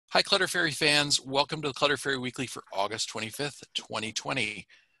Hi, Clutter Fairy fans. Welcome to the Clutter Fairy Weekly for August 25th, 2020.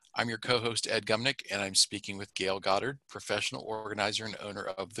 I'm your co-host, Ed Gumnick, and I'm speaking with Gayle Goddard, professional organizer and owner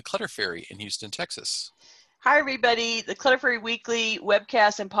of the Clutter Fairy in Houston, Texas. Hi, everybody. The Clutter Fairy Weekly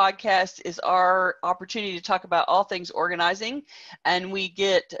webcast and podcast is our opportunity to talk about all things organizing, and we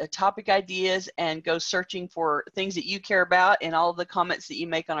get topic ideas and go searching for things that you care about and all the comments that you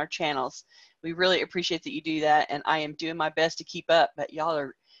make on our channels. We really appreciate that you do that, and I am doing my best to keep up, but y'all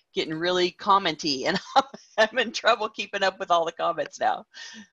are getting really commenty, and I'm in trouble keeping up with all the comments now.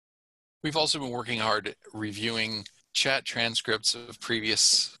 We've also been working hard reviewing chat transcripts of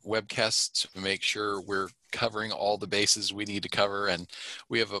previous webcasts to make sure we're covering all the bases we need to cover, and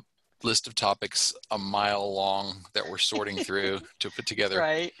we have a list of topics a mile long that we're sorting through to put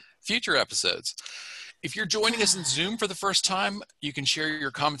together future episodes. If you're joining us in Zoom for the first time, you can share your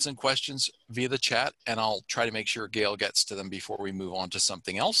comments and questions via the chat, and I'll try to make sure Gayle gets to them before we move on to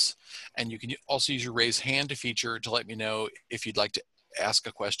something else. And you can also use your raise hand feature to let me know if you'd like to ask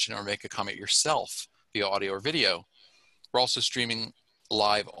a question or make a comment yourself via audio or video. We're also streaming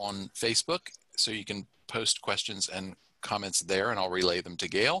live on Facebook, so you can post questions and comments there, and I'll relay them to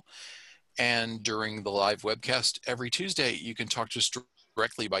Gayle. And during the live webcast every Tuesday, you can talk to us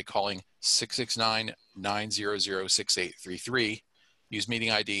directly by calling 669-900-6833. Use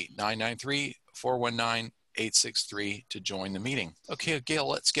meeting ID 993-419-863 to join the meeting. Okay, Gayle,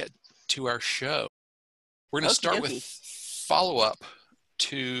 let's get to our show. We're going to start with follow-up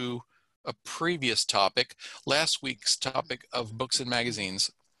to a previous topic, last week's topic of books and magazines.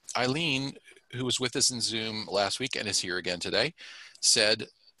 Eileen, who was with us in Zoom last week and is here again today, said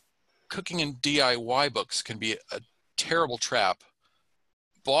cooking and DIY books can be a terrible trap,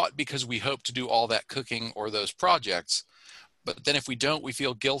 bought because we hope to do all that cooking or those projects, but then if we don't, we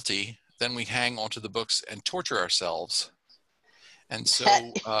feel guilty, then we hang onto the books and torture ourselves. And so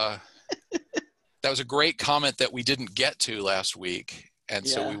that was a great comment that we didn't get to last week, and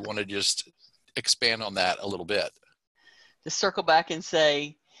so we want to just expand on that a little bit. To circle back and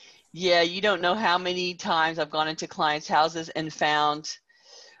say, yeah, you don't know how many times I've gone into clients' houses and found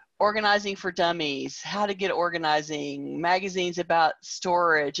organizing for dummies, how to get organizing, magazines about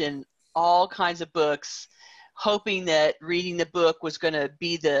storage, and all kinds of books, hoping that reading the book was going to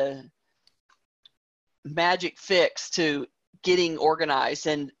be the magic fix to getting organized.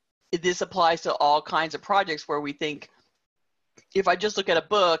 And this applies to all kinds of projects where we think, if I just look at a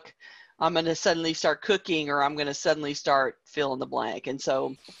book, I'm going to suddenly start cooking, or I'm going to suddenly start fill in the blank. And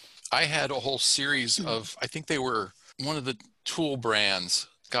so I had a whole series of, I think they were one of the tool brands.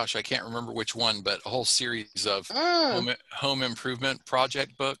 Gosh, I can't remember which one, but a whole series of home improvement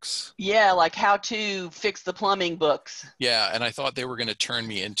project books. Yeah, like how to fix the plumbing books. Yeah, and I thought they were going to turn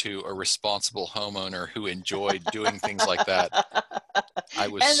me into a responsible homeowner who enjoyed doing things like that. I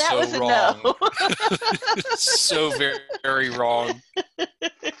was so wrong. No. So very, very wrong.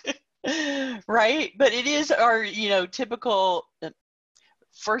 Right? But it is our, typical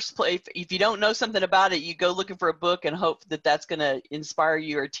first place. If you don't know something about it, you go looking for a book and hope that that's going to inspire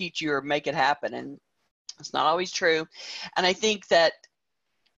you or teach you or make it happen. And it's not always true. And I think that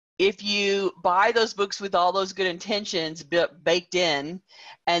if you buy those books with all those good intentions baked in,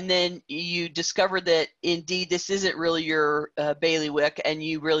 and then you discover that indeed this isn't really your bailiwick, and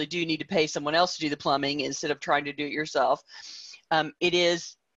you really do need to pay someone else to do the plumbing instead of trying to do it yourself, it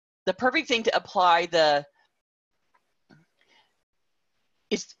is the perfect thing to apply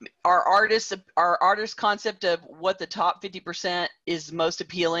it's our artist concept of what the top 50% is most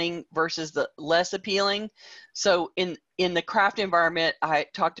appealing versus the less appealing. So in the craft environment, I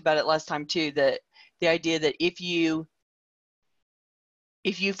talked about it last time too, that the idea that if you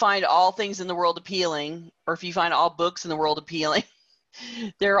find all things in the world appealing, or if you find all books in the world appealing,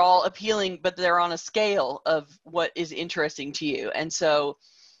 they're all appealing, but they're on a scale of what is interesting to you. And so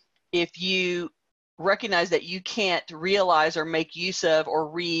if you recognize that you can't realize or make use of or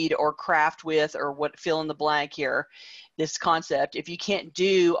read or craft with, or what, fill in the blank here, this concept, if you can't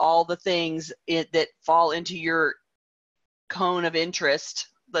do all the things that fall into your cone of interest,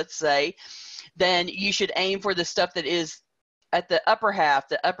 let's say, then you should aim for the stuff that is at the upper half,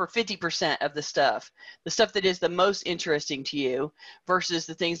 the upper 50% of the stuff that is the most interesting to you versus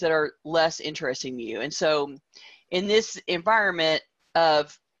the things that are less interesting to you. And so in this environment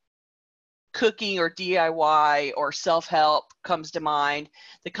of cooking or DIY or self-help comes to mind,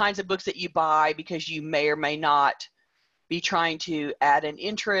 the kinds of books that you buy because you may or may not be trying to add an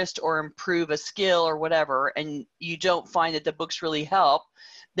interest or improve a skill or whatever, and you don't find that the books really help,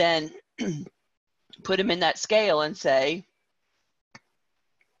 then put them in that scale and say,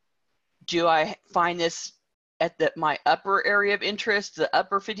 do I find this at my upper area of interest, the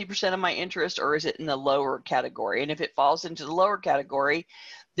upper 50% of my interest, or is it in the lower category? And if it falls into the lower category,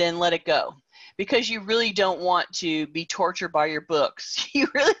 then let it go. Because you really don't want to be tortured by your books. You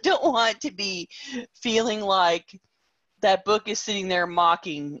really don't want to be feeling like that book is sitting there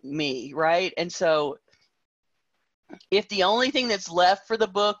mocking me, right? And so if the only thing that's left for the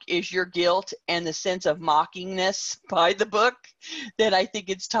book is your guilt and the sense of mockingness by the book, then I think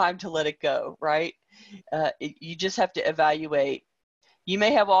it's time to let it go, right? You just have to evaluate. You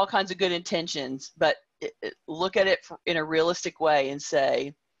may have all kinds of good intentions, but look at it in a realistic way and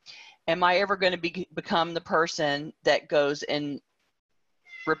say, am I ever going to become the person that goes and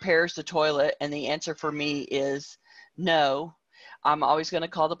repairs the toilet? And the answer for me is no. I'm always going to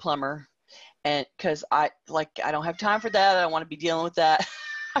call the plumber, and because I don't have time for that. I don't want to be dealing with that.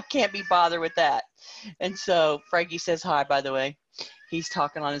 I can't be bothered with that. And so Frankie says hi, by the way. He's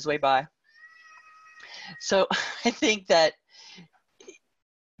talking on his way by. So I think that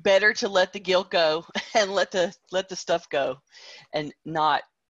better to let the guilt go and let the stuff go and not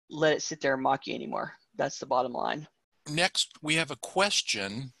let it sit there and mock you anymore. That's the bottom line. Next, we have a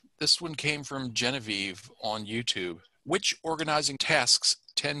question. This one came from Genevieve on YouTube. Which organizing tasks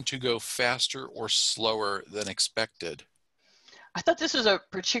tend to go faster or slower than expected? I thought this was a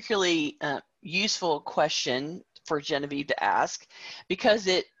particularly useful question for Genevieve to ask, because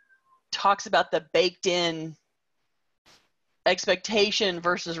it talks about the baked in expectation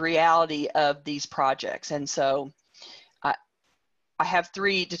versus reality of these projects. And so I have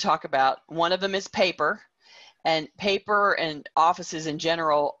three to talk about. One of them is paper, and paper and offices in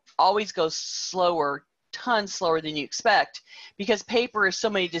general always go slower, tons slower than you expect, because paper is so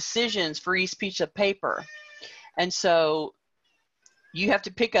many decisions for each piece of paper. And so you have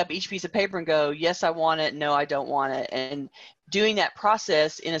to pick up each piece of paper and go, yes, I want it. No, I don't want it. And doing that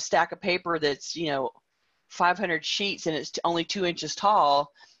process in a stack of paper that's, 500 sheets and it's only 2 inches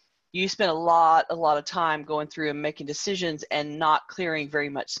tall, you spend a lot of time going through and making decisions and not clearing very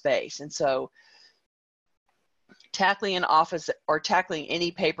much space. And so tackling an office or tackling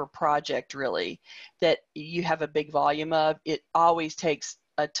any paper project really that you have a big volume of, it always takes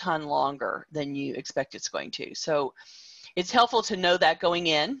a ton longer than you expect it's going to. So it's helpful to know that going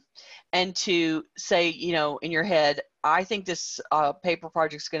in and to say, in your head, I think this paper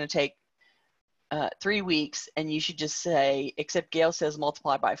project is going to take 3 weeks, and you should just say, except Gayle says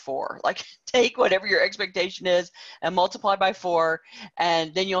multiply by 4. Like, take whatever your expectation is and multiply by 4,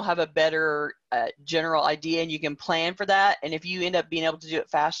 and then you'll have a better general idea, and you can plan for that. And if you end up being able to do it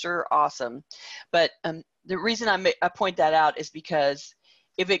faster, awesome. But the reason I point that out is because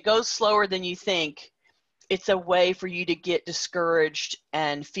if it goes slower than you think, it's a way for you to get discouraged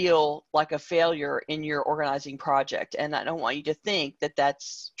and feel like a failure in your organizing project. And I don't want you to think that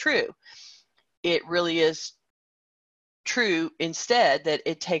that's true. It really is true instead that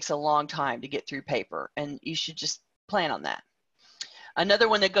it takes a long time to get through paper, and you should just plan on that. Another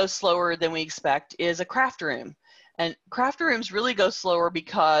one that goes slower than we expect is a craft room. And craft rooms really go slower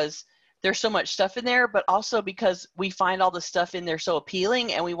because there's so much stuff in there, but also because we find all the stuff in there so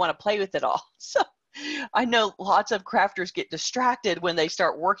appealing and we want to play with it all. So I know lots of crafters get distracted when they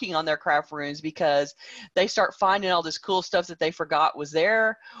start working on their craft rooms because they start finding all this cool stuff that they forgot was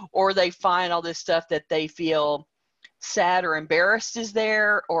there, or they find all this stuff that they feel sad or embarrassed is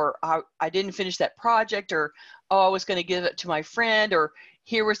there, or I didn't finish that project, or I was going to give it to my friend, or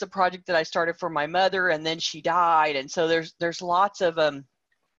here was the project that I started for my mother and then she died. And so there's lots of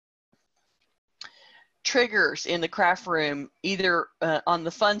triggers in the craft room, either on the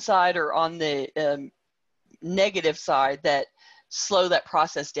fun side or on the negative side, that slow that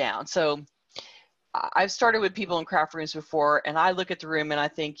process down. So I've started with people in craft rooms before, and I look at the room and I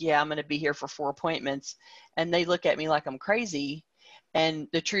think, yeah, I'm going to be here for 4 appointments. And they look at me like I'm crazy. And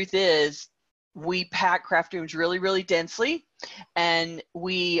the truth is, we pack craft rooms really, really densely, and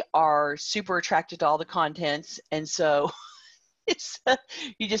we are super attracted to all the contents. And so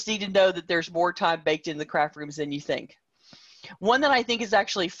you just need to know that there's more time baked in the craft rooms than you think. One that I think is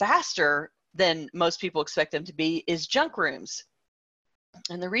actually faster than most people expect them to be is junk rooms.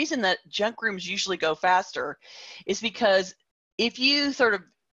 And the reason that junk rooms usually go faster is because if you sort of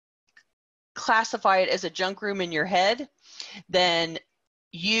classify it as a junk room in your head, then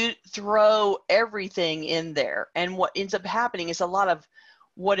you throw everything in there. And what ends up happening is a lot of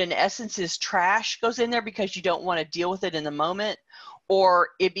what in essence is trash goes in there because you don't want to deal with it in the moment, or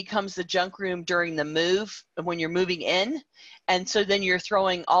it becomes the junk room during the move when you're moving in. And so then you're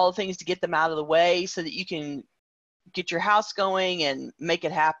throwing all the things to get them out of the way so that you can get your house going and make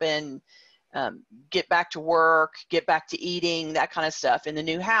it happen, get back to work, get back to eating, that kind of stuff in the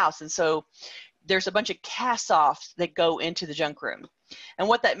new house. And so there's a bunch of cast-offs that go into the junk room. And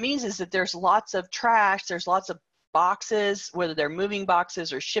what that means is that there's lots of trash, there's lots of boxes, whether they're moving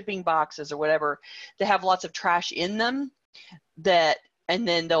boxes or shipping boxes or whatever, that have lots of trash in them, and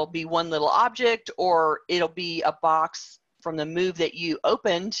then there'll be one little object, or it'll be a box from the move that you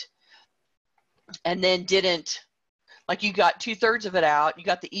opened and then didn't, like you got 2/3 of it out, you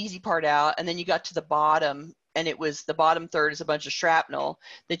got the easy part out, and then you got to the bottom, and it was the bottom third is a bunch of shrapnel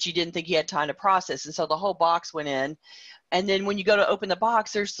that you didn't think you had time to process. And so the whole box went in. And then when you go to open the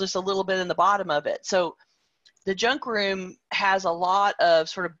box, there's just a little bit in the bottom of it. So the junk room has a lot of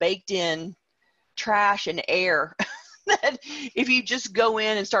sort of baked in trash and air that if you just go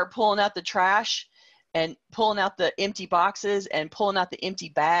in and start pulling out the trash and pulling out the empty boxes and pulling out the empty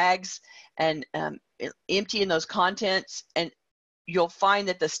bags and emptying those contents, and you'll find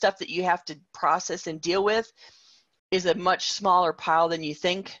that the stuff that you have to process and deal with is a much smaller pile than you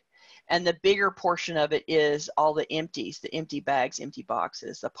think. And the bigger portion of it is all the empties, the empty bags, empty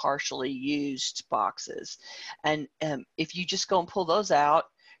boxes, the partially used boxes. And if you just go and pull those out,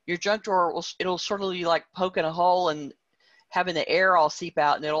 your junk drawer, it'll sort of be like poking a hole and having the air all seep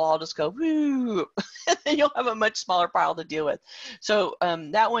out, and it'll all just go, woo, and you'll have a much smaller pile to deal with. So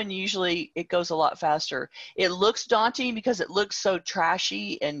that one, usually it goes a lot faster. It looks daunting because it looks so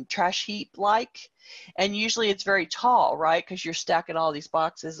trashy and trash heap-like, and usually it's very tall, right? Because you're stacking all these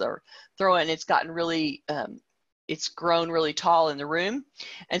boxes or throwing, it's gotten really, it's grown really tall in the room.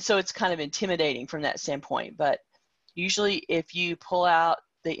 And so it's kind of intimidating from that standpoint. But usually if you pull out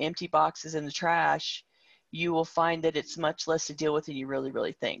the empty boxes in the trash, you will find that it's much less to deal with than you really,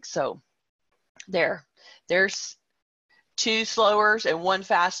 really think. So there's 2 slowers and 1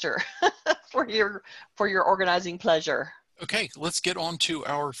 faster for your organizing pleasure. Okay, let's get on to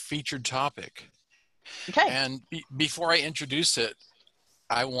our featured topic. Okay. And before I introduce it,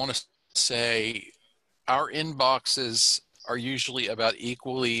 I want to say our inboxes are usually about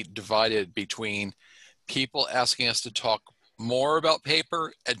equally divided between people asking us to talk more about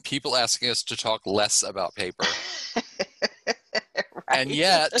paper and people asking us to talk less about paper. Right. And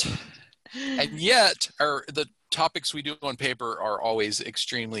yet the topics we do on paper are always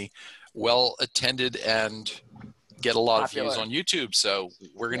extremely well attended and get a lot Popular. of views on YouTube. So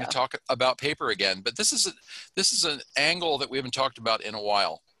we're going to talk about paper again, but this is an angle that we haven't talked about in a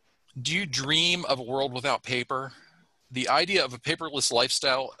while. Do you dream of a world without paper? The idea of a paperless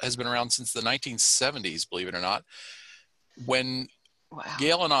lifestyle has been around since the 1970s, believe it or not. When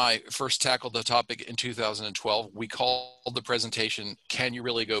Gayle and I first tackled the topic in 2012, we called the presentation, "Can you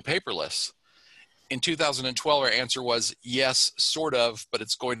really go paperless?" In 2012, our answer was yes, sort of, but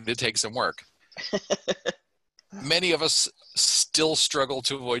it's going to take some work. Many of us still struggle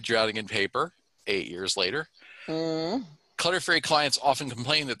to avoid drowning in paper 8 years later. Clutter Fairy clients often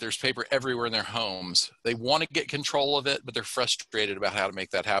complain that there's paper everywhere in their homes. They want to get control of it, but they're frustrated about how to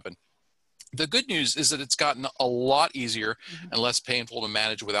make that happen. The good news is that it's gotten a lot easier and less painful to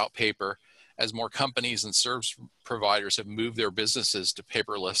manage without paper, as more companies and service providers have moved their businesses to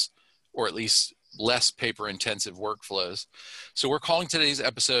paperless, or at least less paper-intensive workflows. So we're calling today's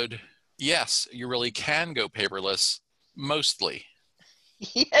episode, "Yes, you really can go paperless, mostly."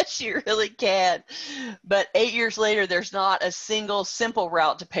 Yes, you really can. But 8 years later, there's not a single simple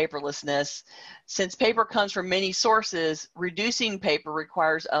route to paperlessness. Since paper comes from many sources, reducing paper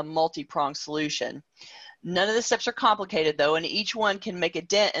requires a multi-pronged solution. None of the steps are complicated, though, and each one can make a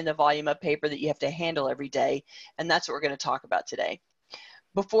dent in the volume of paper that you have to handle every day, and that's what we're going to talk about today.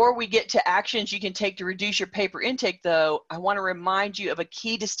 Before we get to actions you can take to reduce your paper intake, though, I want to remind you of a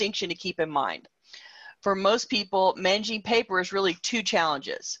key distinction to keep in mind. For most people, managing paper is really 2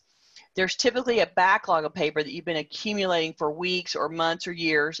 challenges. There's typically a backlog of paper that you've been accumulating for weeks or months or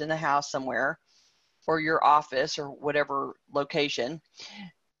years in the house somewhere, or your office or whatever location.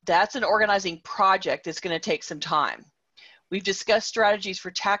 That's an organizing project that's going to take some time. We've discussed strategies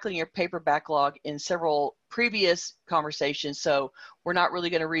for tackling your paper backlog in several previous conversations, so we're not really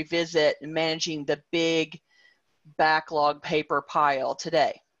going to revisit managing the big backlog paper pile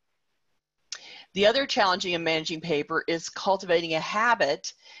today. The other challenging in managing paper is cultivating a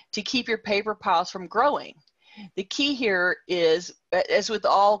habit to keep your paper piles from growing. The key here is, as with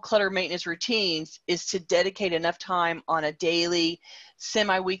all clutter maintenance routines, is to dedicate enough time on a daily,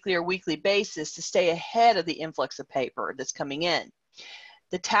 semi-weekly, or weekly basis to stay ahead of the influx of paper that's coming in.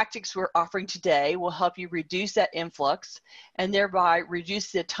 The tactics we're offering today will help you reduce that influx and thereby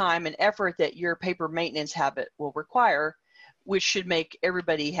reduce the time and effort that your paper maintenance habit will require, which should make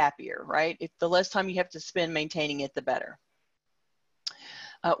everybody happier, right? If the less time you have to spend maintaining it, the better.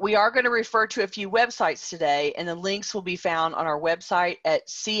 We are going to refer to a few websites today, and the links will be found on our website at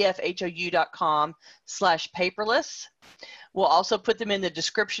cfhou.com/paperless. We'll also put them in the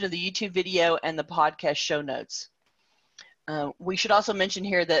description of the YouTube video and the podcast show notes. We should also mention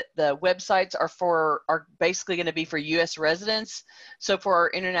here that the websites are basically going to be for U.S. residents. So for our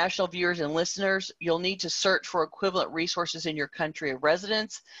international viewers and listeners, you'll need to search for equivalent resources in your country of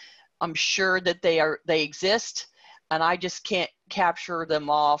residence. I'm sure that they exist, and I just can't capture them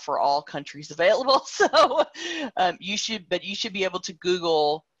all for all countries available. So you should be able to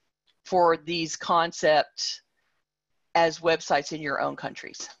Google for these concepts as websites in your own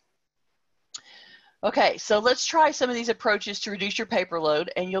countries. Okay, so let's try some of these approaches to reduce your paper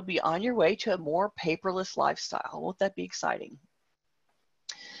load, and you'll be on your way to a more paperless lifestyle. Won't that be exciting?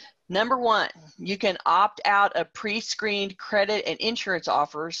 Number one, you can opt out of pre-screened credit and insurance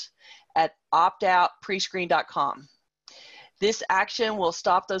offers at optoutprescreen.com. This action will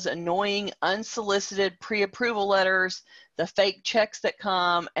stop those annoying, unsolicited pre-approval letters, the fake checks that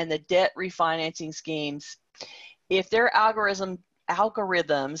come, and the debt refinancing schemes. If their algorithms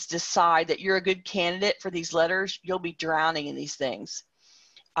decide that you're a good candidate for these letters, you'll be drowning in these things.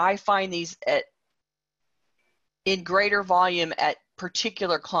 I find these in greater volume at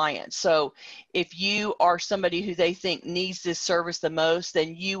particular clients. So if you are somebody who they think needs this service the most,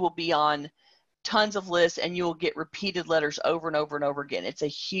 then you will be on tons of lists and you will get repeated letters over and over and over again. It's a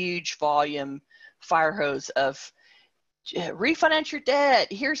huge volume fire hose of refinance your debt.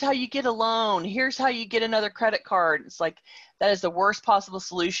 Here's how you get a loan. Here's how you get another credit card. It's like, that is the worst possible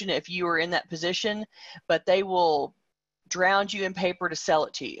solution if you are in that position, but they will drown you in paper to sell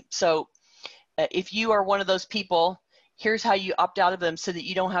it to you. So if you are one of those people, here's how you opt out of them so that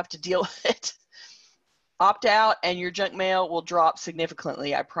you don't have to deal with it. Opt out and your junk mail will drop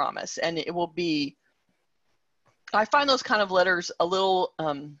significantly, I promise. And it will be, I find those kind of letters a little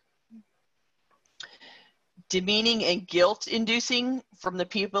demeaning and guilt-inducing from the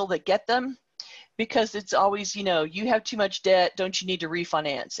people that get them, because it's always, you know, you have too much debt, don't you need to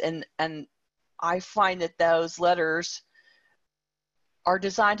refinance? And I find that those letters are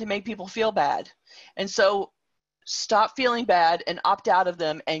designed to make people feel bad. And so stop feeling bad and opt out of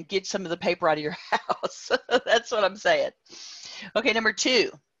them and get some of the paper out of your house. That's what I'm saying. Okay, number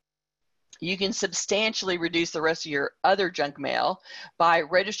two, you can substantially reduce the rest of your other junk mail by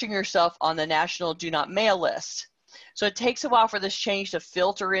registering yourself on the National Do Not Mail list. So it takes a while for this change to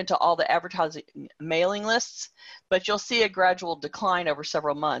filter into all the advertising mailing lists, but you'll see a gradual decline over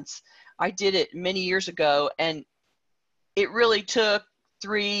several months. I did it many years ago, and it really took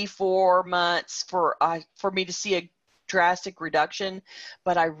 3-4 months for me to see a drastic reduction,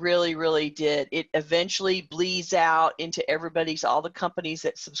 but I really did. It eventually bleeds out into all the companies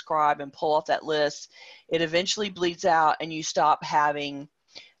that subscribe and pull off that list. It eventually bleeds out and you stop having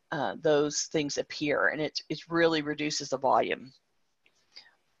those things appear, and it really reduces the volume.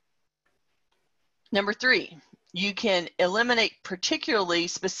 Number three, you can eliminate particularly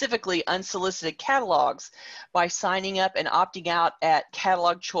specifically unsolicited catalogs by signing up and opting out at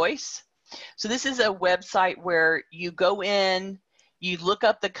Catalog Choice. So this is a website where you go in, you look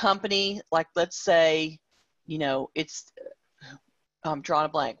up the company, like let's say, you know, it's, I'm drawing a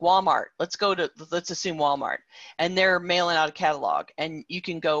blank, Walmart. Let's assume Walmart, and they're mailing out a catalog, and you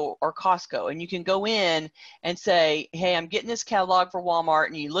can go, or Costco, and you can go in and say, hey, I'm getting this catalog for Walmart,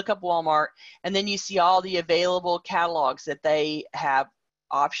 and you look up Walmart, and then you see all the available catalogs that they have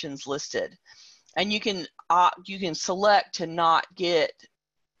options listed, and you can select to not get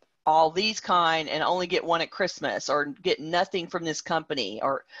all these kind and only get one at Christmas, or get nothing from this company,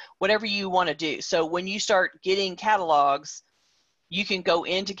 or whatever you want to do. So when you start getting catalogs, you can go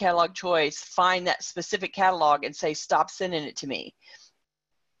into Catalog Choice, find that specific catalog, and say, stop sending it to me.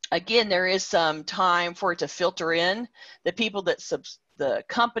 Again, there is some time for it to filter in. The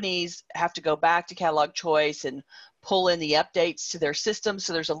companies have to go back to Catalog Choice and pull in the updates to their system.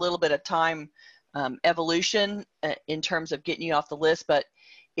 So there's a little bit of time evolution in terms of getting you off the list, but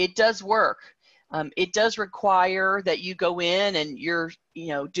it does work. It does require that you go in and you're,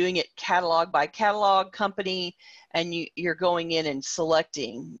 doing it catalog by catalog, company, and you're going in and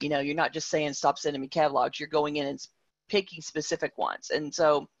selecting. You're not just saying stop sending me catalogs. You're going in and picking specific ones. And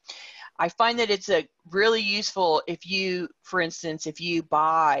so I find that it's really useful if you, for instance, if you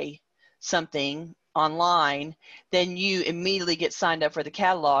buy something online, then you immediately get signed up for the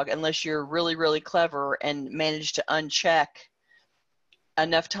catalog, unless you're really clever and manage to uncheck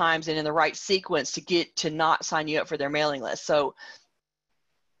enough times and in the right sequence to get to not sign you up for their mailing list. So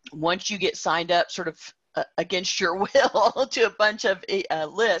once you get signed up sort of against your will to a bunch of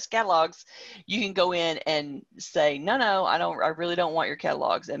lists, catalogs, you can go in and say, no, I really don't want your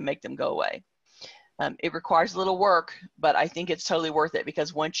catalogs, and make them go away. It requires a little work, but I think it's totally worth it,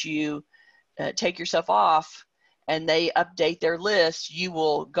 because once you take yourself off and they update their list, you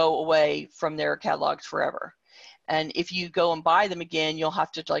will go away from their catalogs forever. And if you go and buy them again, you'll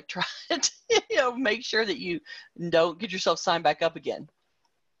have to like try to make sure that you don't get yourself signed back up again.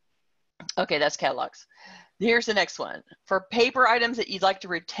 Okay, that's catalogs. Here's the next one. For paper items that you'd like to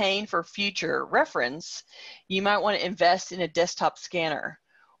retain for future reference, you might want to invest in a desktop scanner.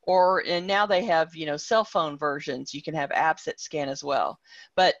 And now they have, cell phone versions. You can have apps that scan as well.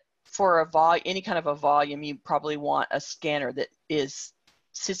 But for any kind of a volume, you probably want a scanner that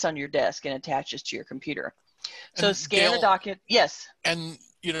sits on your desk and attaches to your computer. So And scan Gayle, the document. Yes. and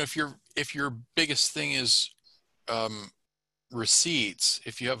if your biggest thing is receipts,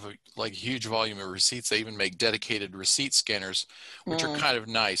 if you have a huge volume of receipts, they even make dedicated receipt scanners, which are kind of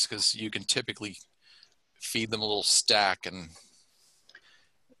nice, because you can typically feed them a little stack, and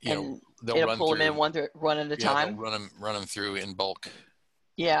they'll pull them in one at a time. They'll run them through in bulk.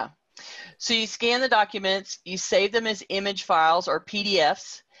 Yeah. So you scan the documents, you save them as image files or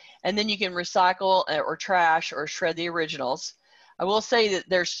PDFs, and then you can recycle or trash or shred the originals. I will say that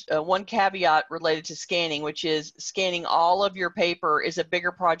there's one caveat related to scanning, which is scanning all of your paper is a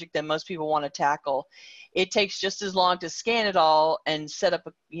bigger project than most people want to tackle. It takes just as long to scan it all and set up,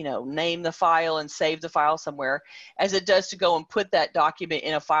 name the file and save the file somewhere, as it does to go and put that document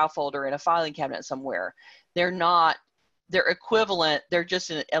in a file folder in a filing cabinet somewhere. They're equivalent. They're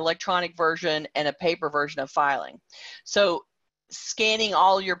just an electronic version and a paper version of filing. So scanning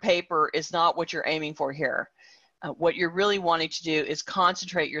all your paper is not what you're aiming for here. What you're really wanting to do is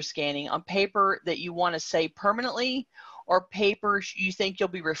concentrate your scanning on paper that you want to save permanently, or paper you think you'll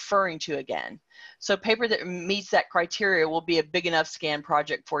be referring to again. So paper that meets that criteria will be a big enough scan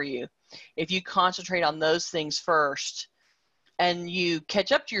project for you. If you concentrate on those things first and you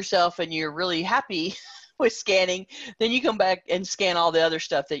catch up to yourself and you're really happy with scanning, then you come back and scan all the other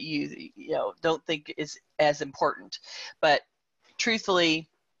stuff that you don't think is as important. But truthfully,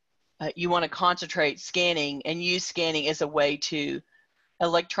 you want to concentrate scanning and use scanning as a way to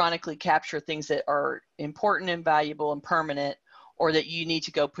electronically capture things that are important and valuable and permanent, or that you need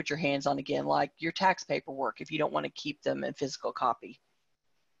to go put your hands on again, like your tax paperwork, if you don't want to keep them in physical copy.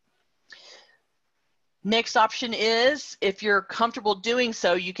 Next option is, if you're comfortable doing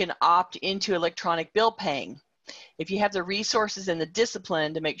so, you can opt into electronic bill paying. If you have the resources and the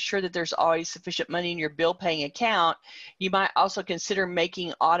discipline to make sure that there's always sufficient money in your bill paying account, you might also consider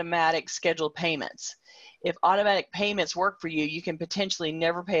making automatic scheduled payments. If automatic payments work for you, you can potentially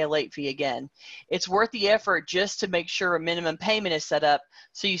never pay a late fee again. It's worth the effort just to make sure a minimum payment is set up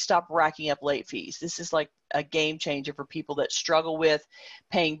so you stop racking up late fees. This is like a game changer for people that struggle with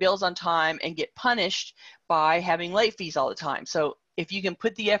paying bills on time and get punished by having late fees all the time. So if you can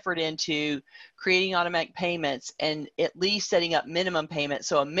put the effort into creating automatic payments and at least setting up minimum payments,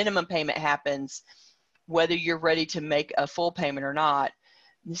 so a minimum payment happens whether you're ready to make a full payment or not,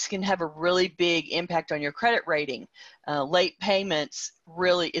 this can have a really big impact on your credit rating. Late payments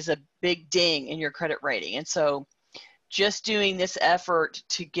really is a big ding in your credit rating. And so just doing this effort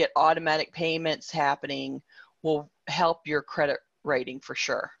to get automatic payments happening will help your credit rating for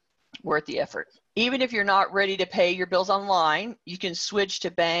sure. Worth the effort. Even if you're not ready to pay your bills online, you can switch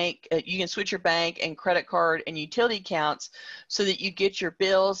to bank. You can switch your bank and credit card and utility accounts so that you get your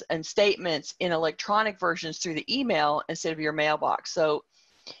bills and statements in electronic versions through the email instead of your mailbox. So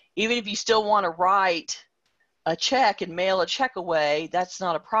even if you still want to write a check and mail a check away, that's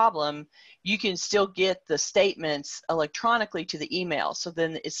not a problem. You can still get the statements electronically to the email. So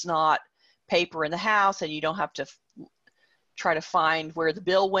then it's not paper in the house and you don't have to try to find where the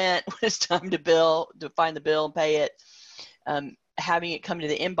bill went when it's time to find the bill and pay it. Having it come to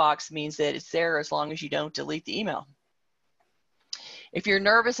the inbox means that it's there as long as you don't delete the email. If you're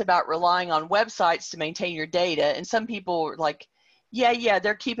nervous about relying on websites to maintain your data, and some people are like, yeah,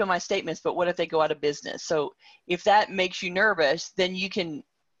 they're keeping my statements, but what if they go out of business? So if that makes you nervous, then you can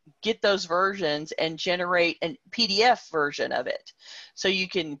get those versions and generate a PDF version of it. So you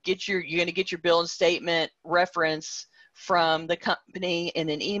can get you're going to get your bill and statement reference from the company in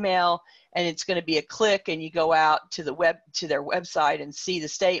an email, and it's going to be a click and you go out to their website and see the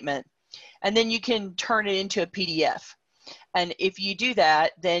statement, and then you can turn it into a PDF. And if you do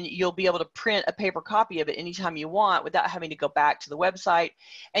that, then you'll be able to print a paper copy of it anytime you want without having to go back to the website,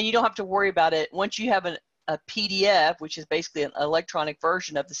 and you don't have to worry about it. Once you have a PDF, which is basically an electronic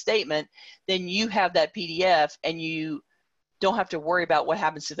version of the statement, then you have that PDF and you don't have to worry about what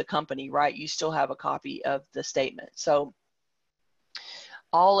happens to the company, right? You still have a copy of the statement. So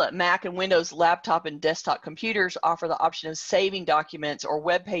all Mac and Windows laptop and desktop computers offer the option of saving documents or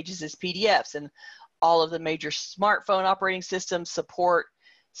web pages as PDFs, and all of the major smartphone operating systems support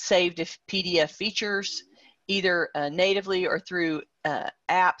saved PDF features, either natively or through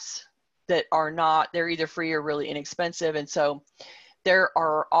apps that are not, they're either free or really inexpensive. And so there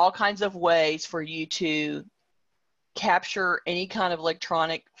are all kinds of ways for you to capture any kind of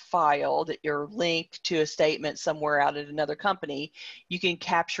electronic file that you're linked to a statement somewhere out at another company. You can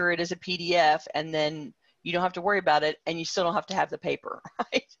capture it as a PDF, and then you don't have to worry about it, and you still don't have to have the paper,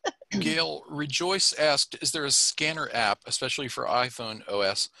 right? Gail, Rejoice asked, is there a scanner app, especially for iPhone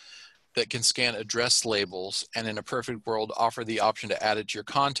OS, that can scan address labels and in a perfect world offer the option to add it to your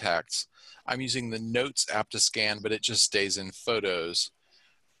contacts? I'm using the Notes app to scan, but it just stays in Photos.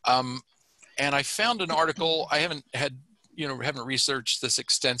 And I found an article, I haven't researched this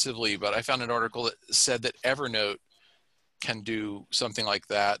extensively, but I found an article that said that Evernote can do something like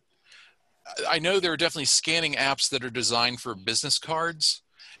that. I know there are definitely scanning apps that are designed for business cards.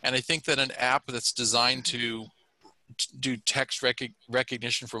 And I think that an app that's designed to do text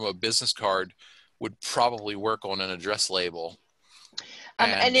recognition from a business card would probably work on an address label.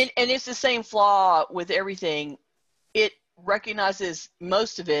 And it's the same flaw with everything. It recognizes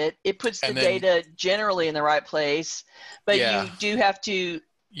most of it. It puts the data generally in the right place, but you do have to,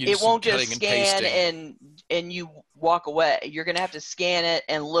 it won't just scan and you walk away. You're going to have to scan it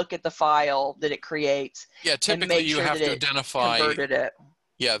and look at the file that it creates. Yeah, typically you have to identify. Converted it.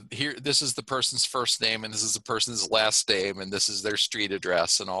 Yeah, here, this is the person's first name, and this is the person's last name, and this is their street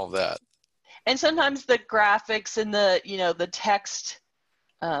address, and all of that. And sometimes the graphics and the, the text,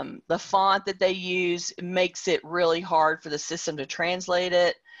 the font that they use makes it really hard for the system to translate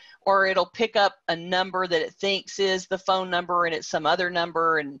it, or it'll pick up a number that it thinks is the phone number and it's some other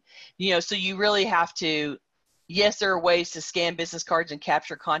number. And, so you really have to, yes, there are ways to scan business cards and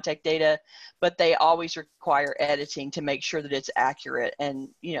capture contact data, but they always require editing to make sure that it's accurate and,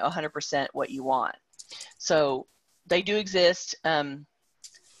 100% what you want. So they do exist. I'm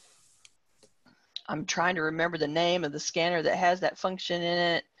trying to remember the name of the scanner that has that function in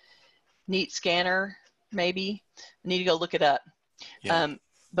it. Neat Scanner, maybe. I need to go look it up. Yeah.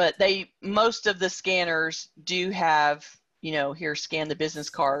 But most of the scanners do have, here, scan the business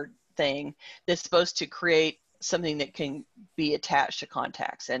card thing that's supposed to create something that can be attached to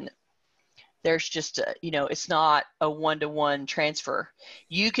contacts. And there's just, it's not a one-to-one transfer.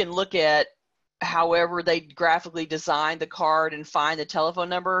 You can look at however they graphically design the card and find the telephone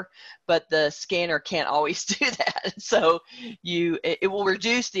number, but the scanner can't always do that. So it will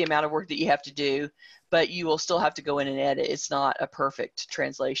reduce the amount of work that you have to do, but you will still have to go in and edit. It's not a perfect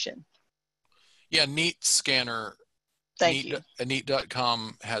translation. Yeah, Neat Scanner. Thank you.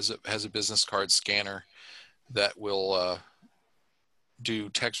 Neat.com has a business card scanner that will do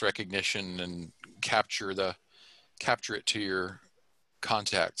text recognition and capture it to your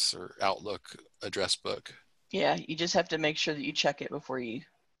contacts or Outlook address book. Yeah, you just have to make sure that you check it before you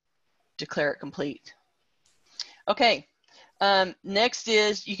declare it complete. Okay, next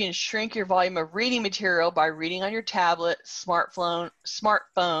is you can shrink your volume of reading material by reading on your tablet,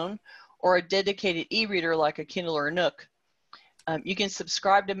 smartphone, or a dedicated e-reader like a Kindle or a Nook. You can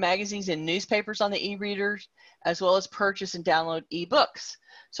subscribe to magazines and newspapers on the e-readers, as well as purchase and download e-books.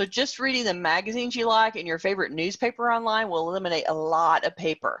 So just reading the magazines you like and your favorite newspaper online will eliminate a lot of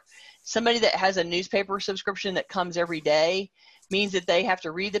paper. Somebody that has a newspaper subscription that comes every day means that they have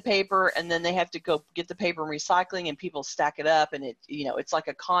to read the paper, and then they have to go get the paper and recycling, and people stack it up, and it's like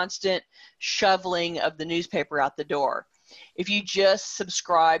a constant shoveling of the newspaper out the door. If you just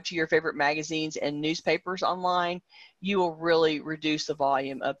subscribe to your favorite magazines and newspapers online, you will really reduce the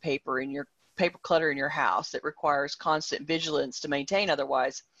volume of paper in your paper clutter in your house that requires constant vigilance to maintain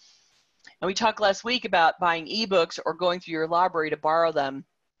otherwise. And we talked last week about buying ebooks or going through your library to borrow them.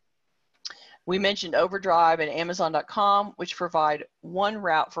 We mentioned Overdrive and Amazon.com, which provide one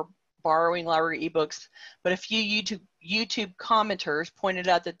route for borrowing library ebooks, but a few YouTube commenters pointed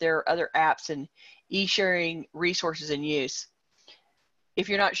out that there are other apps and e-sharing resources in use. If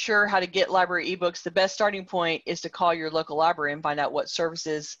you're not sure how to get library ebooks, the best starting point is to call your local library and find out what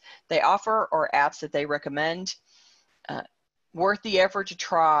services they offer or apps that they recommend. Worth the effort to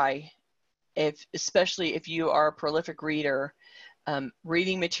try, especially if you are a prolific reader.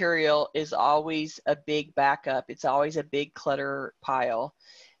 Reading material is always a big backup. It's always a big clutter pile.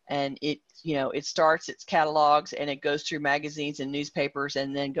 And it starts its catalogs and it goes through magazines and newspapers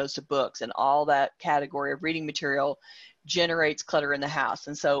and then goes to books, and all that category of reading material generates clutter in the house.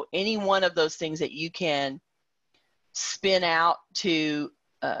 And so any one of those things that you can spin out to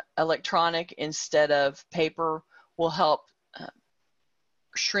electronic instead of paper will help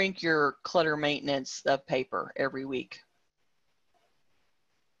shrink your clutter maintenance of paper every week.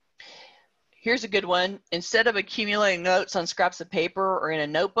 Here's a good one. Instead of accumulating notes on scraps of paper or in a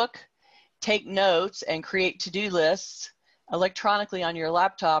notebook, take notes and create to-do lists electronically on your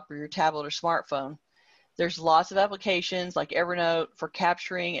laptop or your tablet or smartphone. There's lots of applications like Evernote for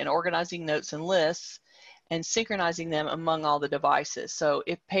capturing and organizing notes and lists and synchronizing them among all the devices. So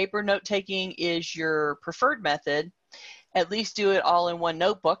if paper note-taking is your preferred method, at least do it all in one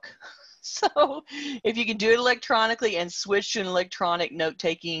notebook. So if you can do it electronically and switch to an electronic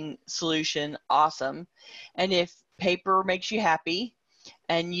note-taking solution, awesome. And if paper makes you happy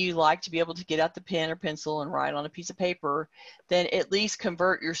and you like to be able to get out the pen or pencil and write on a piece of paper, then at least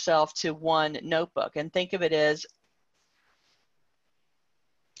convert yourself to one notebook. And think of it as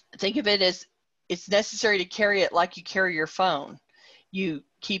it's necessary to carry it like you carry your phone. You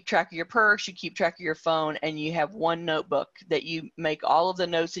keep track of your purse, you keep track of your phone, and you have one notebook that you make all of the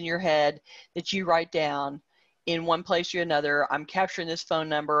notes in your head that you write down in one place or another. I'm capturing this phone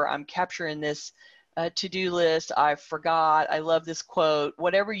number, I'm capturing this to-do list, I forgot, I love this quote.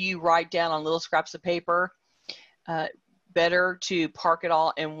 Whatever you write down on little scraps of paper, better to park it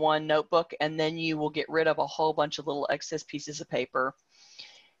all in one notebook, and then you will get rid of a whole bunch of little excess pieces of paper.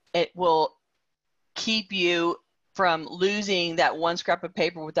 It will keep you from losing that one scrap of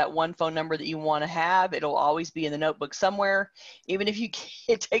paper with that one phone number that you want to have. It'll always be in the notebook somewhere. Even if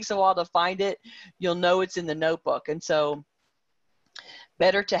it takes a while to find it, you'll know it's in the notebook. And so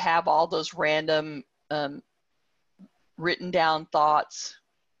better to have all those random written down thoughts,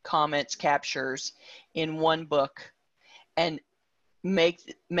 comments, captures in one book, and make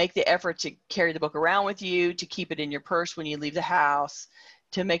the effort to carry the book around with you, to keep it in your purse when you leave the house,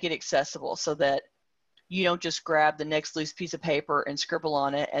 to make it accessible so that you don't just grab the next loose piece of paper and scribble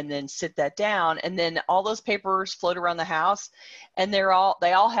on it and then sit that down, and then all those papers float around the house and they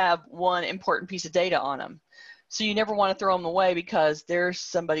all have one important piece of data on them. So you never want to throw them away because there's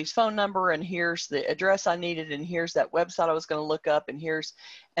somebody's phone number, and here's the address I needed, and here's that website I was going to look up,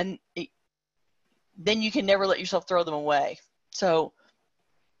 and then you can never let yourself throw them away. So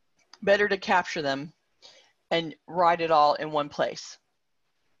better to capture them and write it all in one place.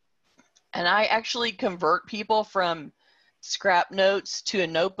 And I actually convert people from scrap notes to a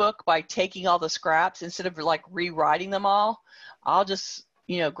notebook by taking all the scraps. Instead of like rewriting them all, I'll just,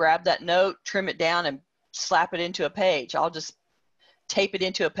 grab that note, trim it down, and slap it into a page. I'll just tape it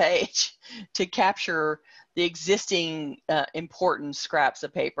into a page to capture the existing important scraps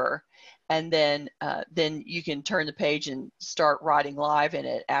of paper. And then you can turn the page and start writing live in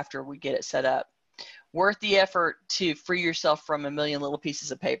it after we get it set up. Worth the effort to free yourself from a million little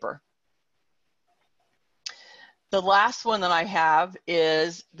pieces of paper. The last one that I have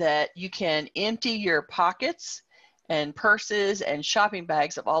is that you can empty your pockets and purses and shopping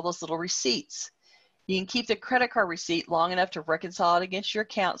bags of all those little receipts. You can keep the credit card receipt long enough to reconcile it against your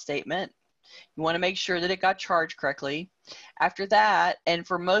account statement. You want to make sure that it got charged correctly. After that, and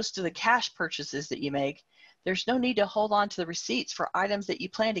for most of the cash purchases that you make, there's no need to hold on to the receipts for items that you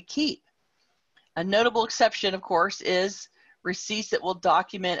plan to keep. A notable exception, of course, is receipts that will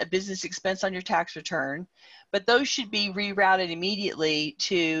document a business expense on your tax return, but those should be rerouted immediately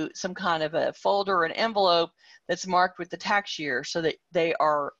to some kind of a folder or an envelope that's marked with the tax year so that they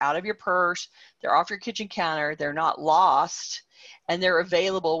are out of your purse, they're off your kitchen counter, they're not lost, and they're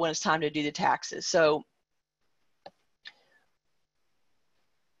available when it's time to do the taxes. So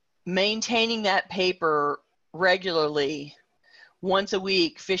maintaining that paper regularly, once a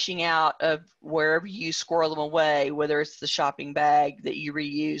week, fishing out of wherever you squirrel them away, whether it's the shopping bag that you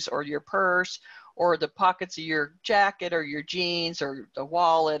reuse or your purse or the pockets of your jacket or your jeans or the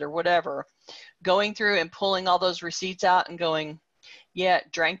wallet or whatever, going through and pulling all those receipts out and going, yeah,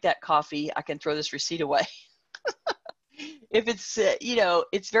 drank that coffee, I can throw this receipt away. If it's,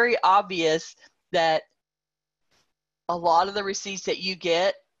 it's very obvious that a lot of the receipts that you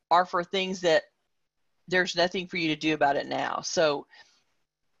get are for things that there's nothing for you to do about it now. So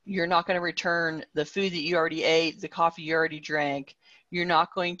you're not going to return the food that you already ate, the coffee you already drank. You're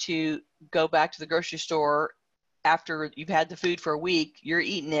not going to go back to the grocery store after you've had the food for a week. You're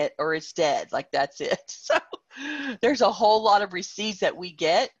eating it or it's dead. Like, that's it. So there's a whole lot of receipts that we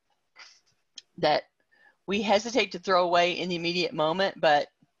get that we hesitate to throw away in the immediate moment, but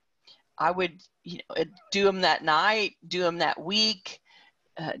I would, do them that night, do them that week,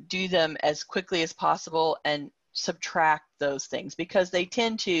 do them as quickly as possible and subtract those things, because they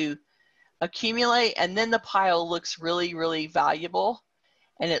tend to accumulate and then the pile looks really, really valuable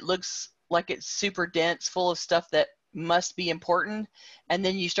and it looks like it's super dense, full of stuff that must be important, and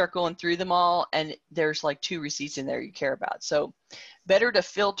then you start going through them all and there's like 2 receipts in there you care about. So better to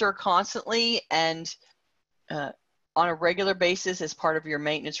filter constantly and on a regular basis as part of your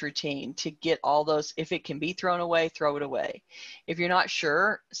maintenance routine to get all those. If it can be thrown away, throw it away. If you're not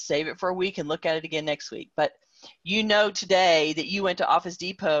sure, save it for a week and look at it again next week. But you know today that you went to Office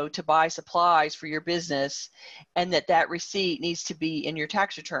Depot to buy supplies for your business and that receipt needs to be in your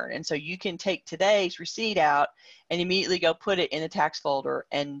tax return. And so you can take today's receipt out and immediately go put it in the tax folder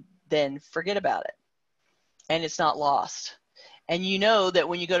and then forget about it. And it's not lost. And you know that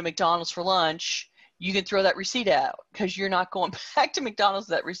when you go to McDonald's for lunch, you can throw that receipt out because you're not going back to McDonald's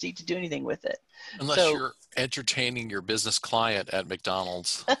with that receipt to do anything with it. Unless you're entertaining your business client at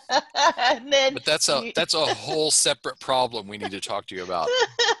McDonald's. But that's a whole separate problem we need to talk to you about.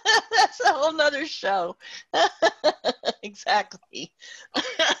 That's a whole nother show. Exactly.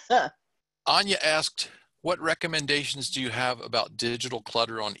 Anya asked, what recommendations do you have about digital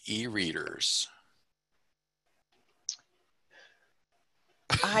clutter on e-readers?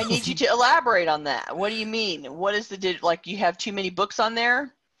 I need you to elaborate on that. What do you mean? What is like you have too many books on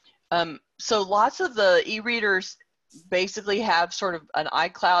there? So lots of the e-readers basically have sort of an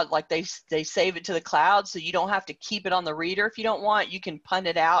iCloud, like they save it to the cloud, so you don't have to keep it on the reader. If you don't want, you can punt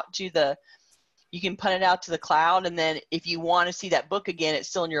it out to the cloud, and then if you want to see that book again, it's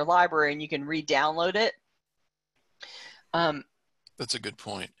still in your library and you can re-download it. That's a good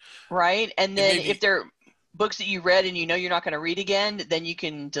point. Right? And then if they're books that you read and you know you're not going to read again, then you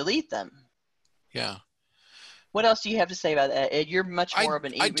can delete them. Yeah. What else do you have to say about that, Ed? You're much more of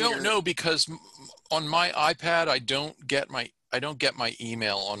an e-reader. I don't know, because on my iPad I don't get my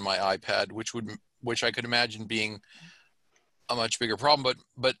email on my iPad, which I could imagine being a much bigger problem.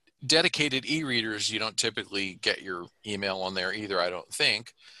 But dedicated e-readers, you don't typically get your email on there either, I don't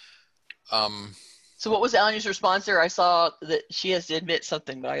think. So what was Anya's response there? I saw that she has to admit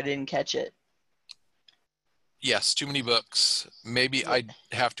something, but I didn't catch it. Yes, too many books. Maybe I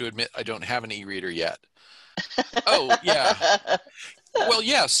have to admit I don't have an e-reader yet. Oh, yeah. Well,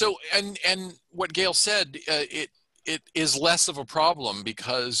 yeah. So, and what Gayle said, it is less of a problem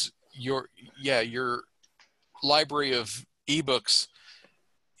because your library of ebooks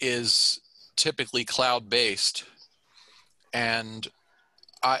is typically cloud-based, and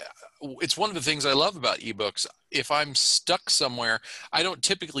it's one of the things I love about ebooks. If I'm stuck somewhere, I don't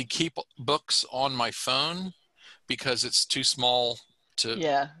typically keep books on my phone because it's too small to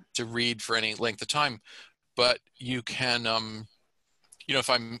read for any length of time. But you can,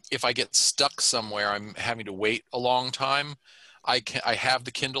 if I get stuck somewhere, I'm having to wait a long time, I have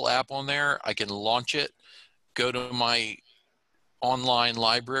the Kindle app on there. I can launch it, go to my online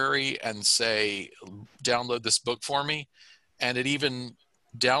library and say, download this book for me. And it even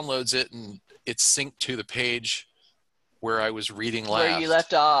downloads it and it's synced to the page where I was reading last. Where you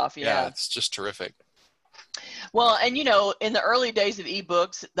left off, yeah. It's just terrific. Well, and in the early days of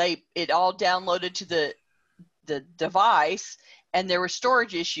ebooks, it all downloaded to the device, and there were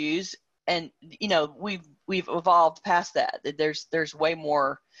storage issues, and we've evolved past that. There's way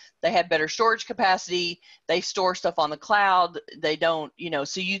more. They have better storage capacity. They store stuff on the cloud. They don't,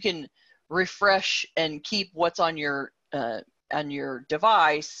 so you can refresh and keep what's on your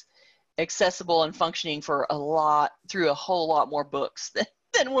device accessible and functioning for through a whole lot more books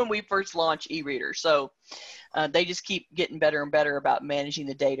than when we first launched e-readers. So they just keep getting better and better about managing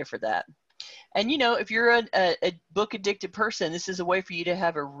the data for that. And if you're a book addicted person, this is a way for you to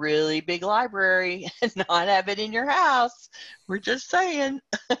have a really big library and not have it in your house. We're just saying.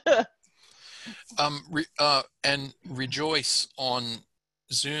 And Rejoice on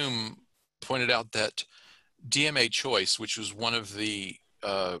Zoom pointed out that DMA Choice, which was one of the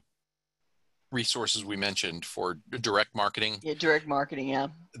resources we mentioned for direct marketing. Yeah, direct marketing, yeah.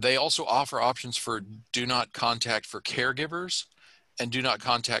 They also offer options for do not contact for caregivers and do not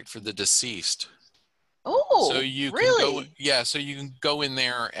contact for the deceased. Oh, so you really? So you can go in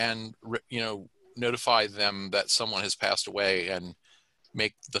there and notify them that someone has passed away and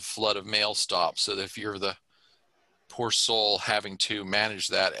make the flood of mail stop. So that if you're the poor soul having to manage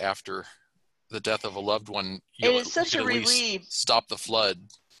that after the death of a loved one, it's such a relief. Stop the flood.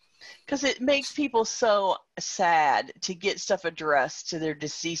 Because it makes people so sad to get stuff addressed to their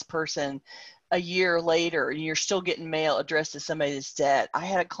deceased person a year later, and you're still getting mail addressed to somebody that's dead. I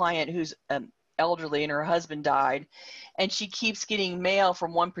had a client who's elderly and her husband died, and she keeps getting mail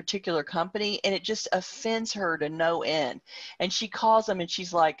from one particular company, and it just offends her to no end. And she calls them and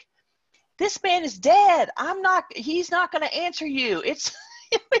she's like, this man is dead. He's not going to answer you.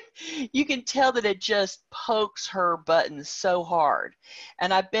 You can tell that it just pokes her buttons so hard.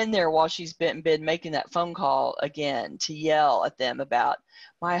 And I've been there while she's been making that phone call again to yell at them about,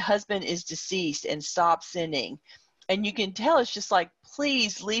 my husband is deceased and stop sending. And you can tell it's just like,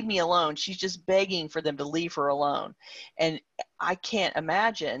 please leave me alone. She's just begging for them to leave her alone. And I can't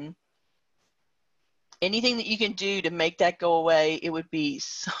imagine anything that you can do to make that go away. It would be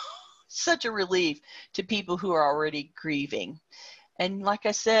such a relief to people who are already grieving. And like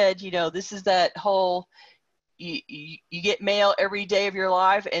I said, this is that whole, you get mail every day of your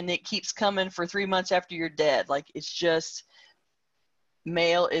life and it keeps coming for 3 months after you're dead. Like, it's just,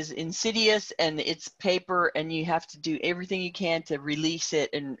 mail is insidious and it's paper, and you have to do everything you can to release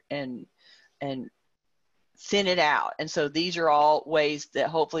it and thin it out. And so these are all ways that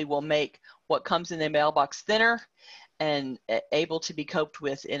hopefully will make what comes in the mailbox thinner and able to be coped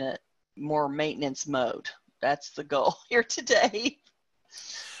with in a more maintenance mode. That's the goal here today.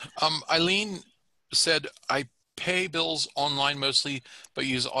 Eileen said, I pay bills online mostly, but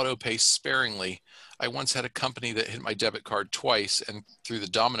use auto pay sparingly. I once had a company that hit my debit card twice, and through the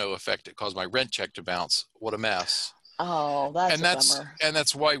domino effect, it caused my rent check to bounce. What a mess. Oh, that's a bummer. And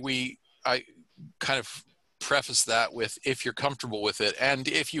that's why I kind of preface that with, if you're comfortable with it and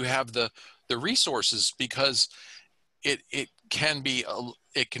if you have the resources, because it can be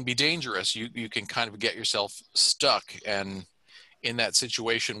dangerous. You can kind of get yourself stuck and in that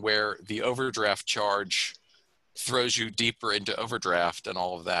situation where the overdraft charge throws you deeper into overdraft and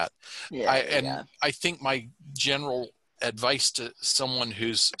all of that. I think my general advice to someone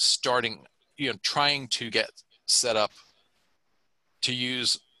who's starting, trying to get set up to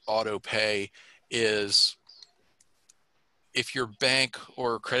use auto pay is, if your bank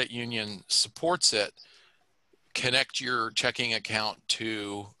or credit union supports it, connect your checking account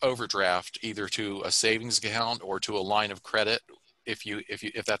to overdraft, either to a savings account or to a line of credit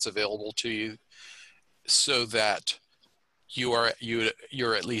if that's available to you, so that you're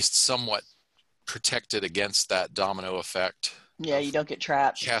at least somewhat protected against that domino effect. Yeah, you don't get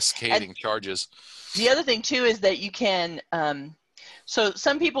trapped. Cascading charges. The other thing too is that you can, so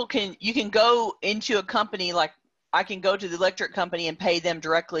some people you can go into a company, like I can go to the electric company and pay them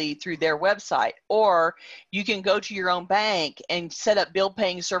directly through their website, or you can go to your own bank and set up bill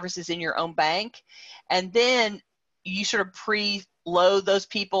paying services in your own bank, and then you sort of preload those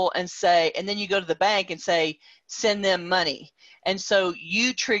people and then you go to the bank and say, send them money. And so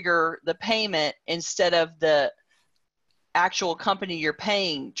you trigger the payment instead of the actual company you're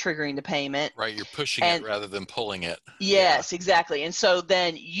paying triggering the payment. Right, you're pushing it rather than pulling it. Yes, exactly. And so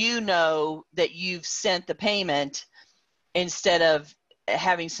then you know that you've sent the payment instead of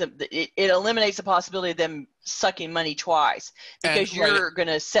having it eliminates the possibility of them sucking money twice, because you're going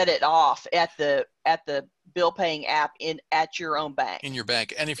to set it off at the bill paying app at your own bank. In your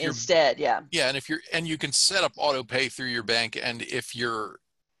bank. And if you're instead, yeah, and you can set up auto pay through your bank, and if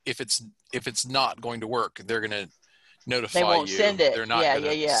it's not going to work, they're going to notify you. They won't send it. They're not going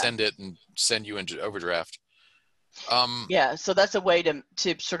to send it and send you into overdraft. So that's a way to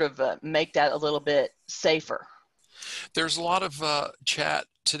sort of make that a little bit safer. There's a lot of chat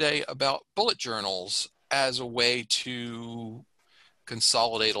today about bullet journals as a way to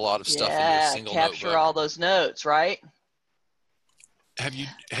consolidate a lot of stuff into a single capture notebook. all those notes, right? Have you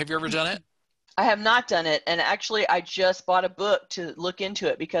ever done it? I have not done it, and actually I just bought a book to look into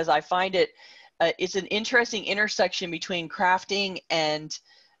it, because I find it's an interesting intersection between crafting and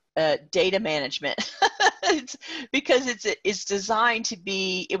data management. Because it's designed to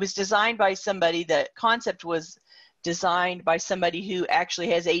be, it was designed by somebody, the concept was designed by somebody who actually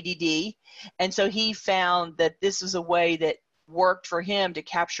has ADD, and so he found that this was a way that worked for him to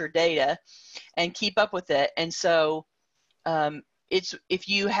capture data and keep up with it. And so if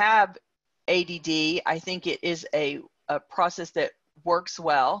you have ADD, I think it is a process that works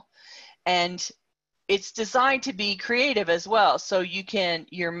well, and it's designed to be creative as well. So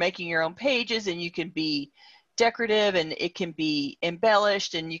you're making your own pages, and you can be decorative, and it can be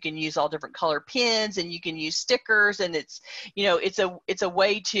embellished, and you can use all different color pins, and you can use stickers, and it's a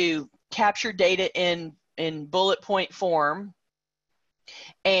way to capture data in bullet point form,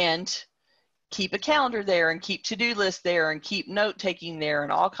 and keep a calendar there, and keep to-do lists there, and keep note-taking there,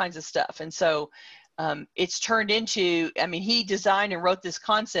 and all kinds of stuff. And so it's turned into, he designed and wrote this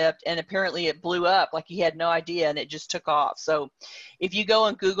concept, and apparently it blew up like he had no idea, and it just took off. So if you go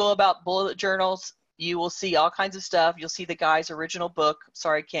and Google about bullet journals, you will see all kinds of stuff. You'll see the guy's original book.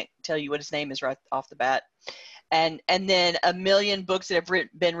 Sorry, I can't tell you what his name is right off the bat. And then a million books that have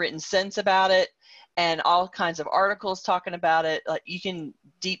been written since about it, and all kinds of articles talking about it. Like, you can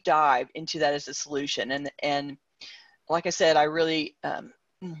deep dive into that as a solution. And like I said, I really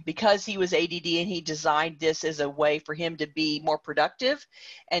because he was ADD and he designed this as a way for him to be more productive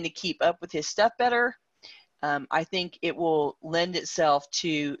and to keep up with his stuff better, I think it will lend itself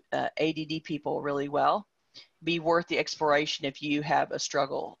to ADD people really well. Be worth the exploration if you have a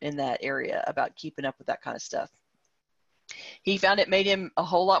struggle in that area about keeping up with that kind of stuff. He found it made him a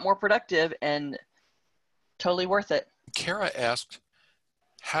whole lot more productive and totally worth it. Kara asked,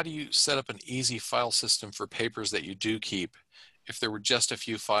 how do you set up an easy file system for papers that you do keep? If there were just a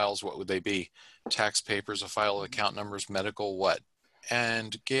few files, what would they be? Tax papers, a file of account numbers, medical, what?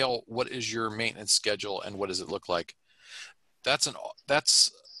 And Gayle, what is your maintenance schedule and what does it look like? That's a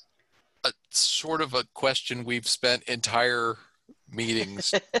sort of a question we've spent entire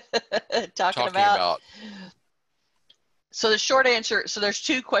meetings talking about. So the short answer, so there's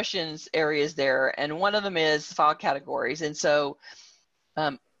two questions areas there, and one of them is file categories. And so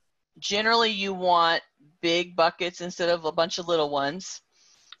generally you want big buckets instead of a bunch of little ones.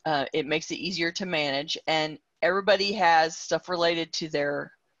 It makes it easier to manage, and everybody has stuff related to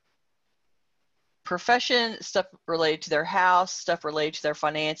their profession, stuff related to their house, stuff related to their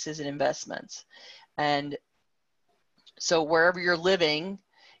finances and investments. And so wherever you're living,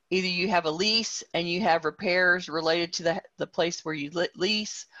 either you have a lease and you have repairs related to the place where you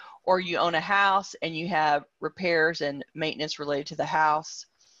lease, or you own a house and you have repairs and maintenance related to the house.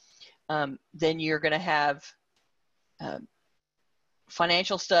 Then you're going to have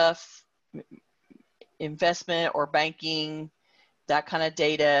financial stuff, investment or banking, that kind of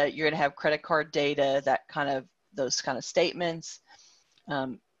data. You're going to have credit card data, those kind of statements,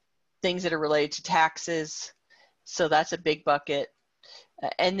 things that are related to taxes. So that's a big bucket.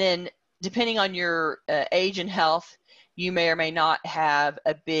 And then depending on your age and health, you may or may not have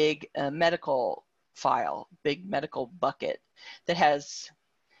a big medical file, big medical bucket that has,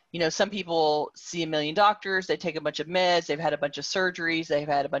 some people see a million doctors, they take a bunch of meds, they've had a bunch of surgeries, they've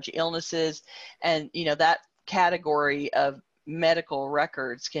had a bunch of illnesses, and that category of medical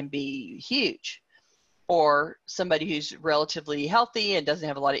records can be huge. Or somebody who's relatively healthy and doesn't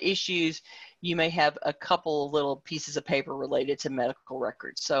have a lot of issues, you may have a couple little pieces of paper related to medical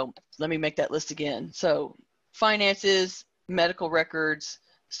records. So let me make that list again. So finances, medical records,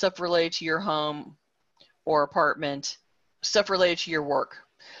 stuff related to your home or apartment, stuff related to your work.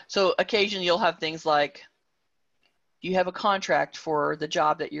 So occasionally you'll have things like you have a contract for the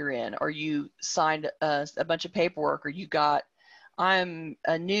job that you're in, or you signed a bunch of paperwork, or I'm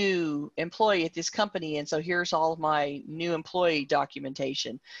a new employee at this company, and so here's all of my new employee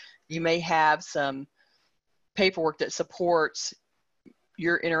documentation. You may have some paperwork that supports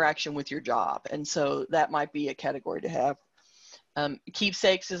your interaction with your job, and so that might be a category to have.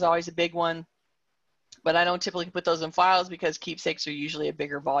 Keepsakes is always a big one, but I don't typically put those in files because keepsakes are usually a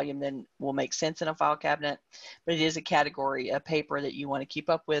bigger volume than will make sense in a file cabinet, but it is a category, a paper that you want to keep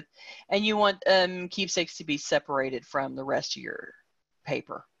up with, and you want keepsakes to be separated from the rest of your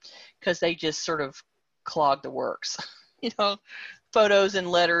paper because they just sort of clog the works. Photos and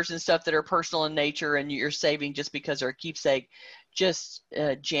letters and stuff that are personal in nature and you're saving just because they're a keepsake just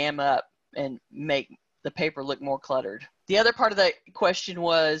jam up and make the paper look more cluttered. The other part of the question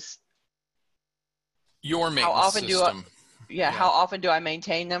was your maintenance system. How often do I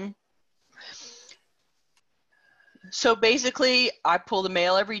maintain them? So basically, I pull the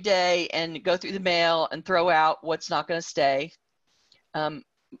mail every day and go through the mail and throw out what's not going to stay.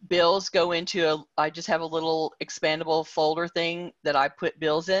 Bills go into I just have a little expandable folder thing that I put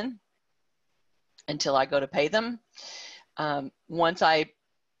bills in until I go to pay them. Once I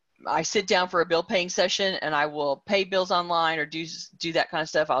sit down for a bill paying session and I will pay bills online or do that kind of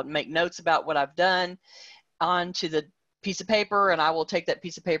stuff. I'll make notes about what I've done onto the piece of paper, and I will take that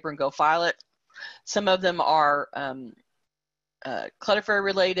piece of paper and go file it. Some of them are Clutter Fairy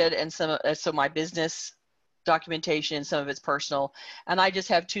related, and so my business documentation, some of it's personal. And I just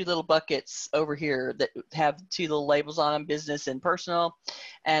have two little buckets over here that have two little labels on them, business and personal.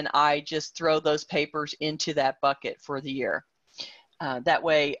 And I just throw those papers into that bucket for the year. That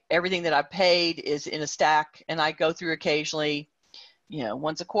way, everything that I paid is in a stack, and I go through occasionally,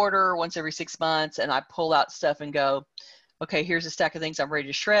 once a quarter, once every 6 months, and I pull out stuff and go, okay, here's a stack of things I'm ready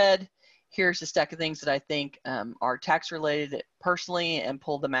to shred. Here's a stack of things that I think are tax related personally, and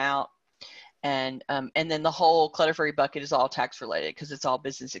pull them out. And then the whole Clutter Fairy bucket is all tax related because it's all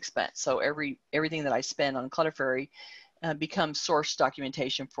business expense. So everything that I spend on Clutter Fairy becomes source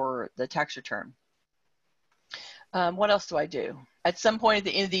documentation for the tax return. What else do I do? At some point at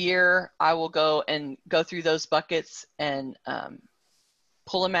the end of the year, I will go through those buckets and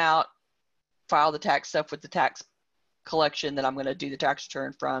pull them out, file the tax stuff with the tax collection that I'm going to do the tax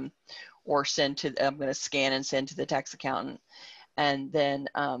return from, or I'm going to scan and send to the tax accountant. And then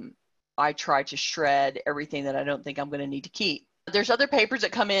I try to shred everything that I don't think I'm going to need to keep. There's other papers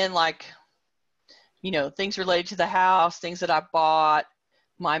that come in, like, you know, things related to the house, things that I bought,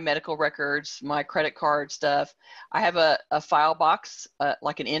 my medical records, my credit card stuff. I have a file box,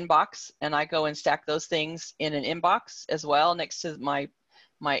 like an inbox, and I go and stack those things in an inbox as well next to my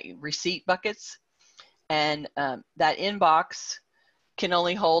receipt buckets. And that inbox can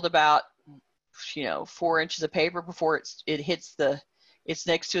only hold about, you know, 4 inches of paper before it hits the, it's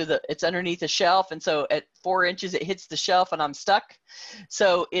next to the, it's underneath the shelf. And so at 4 inches, it hits the shelf and I'm stuck.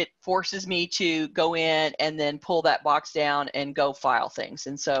 So it forces me to go in and then pull that box down and go file things.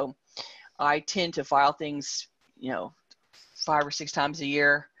 And so I tend to file things, you know, 5 or 6 times a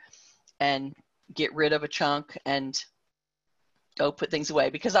year and get rid of a chunk and go put things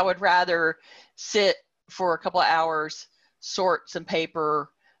away, because I would rather sit for a couple of hours, sort some paper,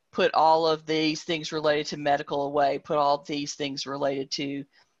 put all of these things related to medical away, put all these things related to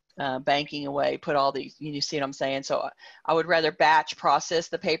banking away, put all these, you see what I'm saying? So I would rather batch process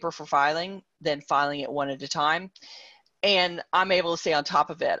the paper for filing than filing it one at a time. And I'm able to stay on top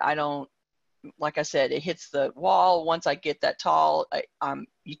of it. I don't, like I said, it hits the wall. Once I get that tall, I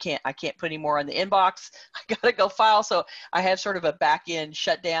can't put any more in the inbox. I gotta go file. So I have sort of a back end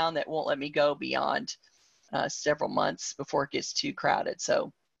shutdown that won't let me go beyond several months before it gets too crowded.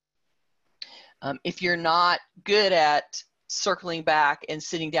 So if you're not good at circling back and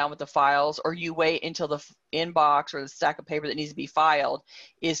sitting down with the files, or you wait until the inbox or the stack of paper that needs to be filed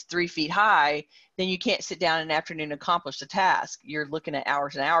is 3 feet high, then you can't sit down in an afternoon and accomplish the task. You're looking at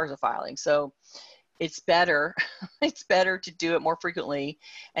hours and hours of filing. So it's better, it's better to do it more frequently.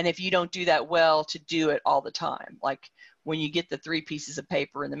 And if you don't do that well, to do it all the time. Like when you get the 3 pieces of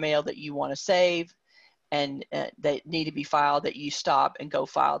paper in the mail that you want to save and that need to be filed, that you stop and go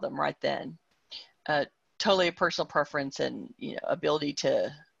file them right then. Totally a personal preference and, you know, ability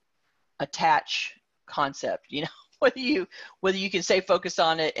to attach concept, you know, whether you can stay focused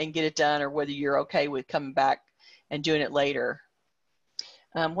on it and get it done, or whether you're okay with coming back and doing it later.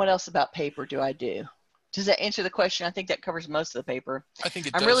 What else about paper do I do? Does that answer the question? I think that covers most of the paper. I think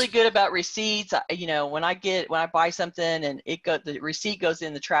it I'm does. really good about receipts. You know, when I buy something and the receipt goes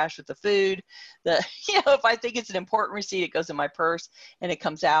in the trash with the food, you know, if I think it's an important receipt, it goes in my purse and it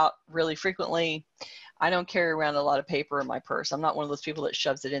comes out really frequently. I don't carry around a lot of paper in my purse. I'm not one of those people that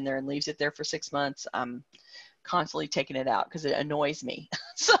shoves it in there and leaves it there for 6 months. I'm constantly taking it out because it annoys me.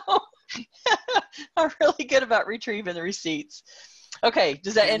 So I'm really good about retrieving the receipts. Okay,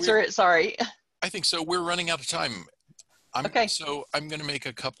 does that answer it? Sorry. I think so. We're running out of time. Okay. So I'm going to make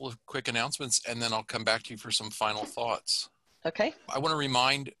a couple of quick announcements, and then I'll come back to you for some final thoughts. Okay. I want to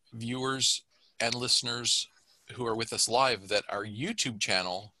remind viewers and listeners who are with us live that our YouTube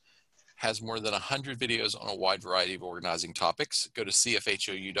channel has more than 100 videos on a wide variety of organizing topics. Go to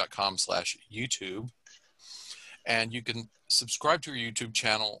cfhou.com/YouTube, and you can subscribe to our YouTube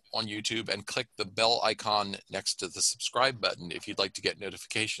channel on YouTube and click the bell icon next to the subscribe button if you'd like to get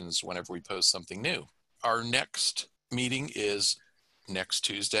notifications whenever we post something new. Our next meeting is next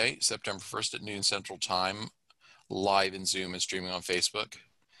Tuesday, September 1st at noon Central Time, live in Zoom and streaming on Facebook.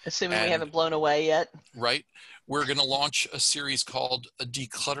 Assuming we haven't blown away yet. Right. We're going to launch a series called A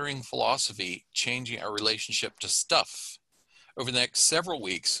Decluttering Philosophy, Changing Our Relationship to Stuff. Over the next several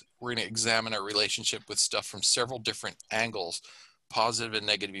weeks, we're going to examine our relationship with stuff from several different angles: positive and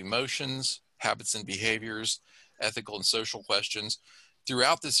negative emotions, habits and behaviors, ethical and social questions.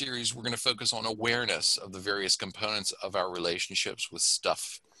 Throughout the series, we're going to focus on awareness of the various components of our relationships with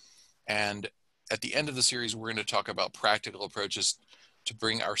stuff. And at the end of the series, we're going to talk about practical approaches to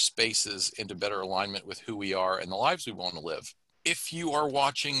bring our spaces into better alignment with who we are and the lives we want to live. If you are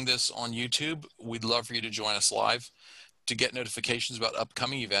watching this on YouTube, we'd love for you to join us live. To get notifications about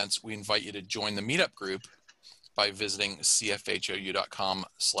upcoming events, we invite you to join the meetup group by visiting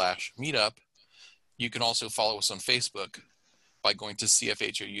cfhou.com/meetup. You can also follow us on Facebook by going to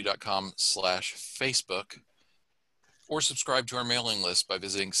cfhou.com/Facebook, or subscribe to our mailing list by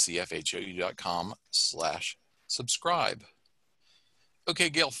visiting cfhou.com/subscribe.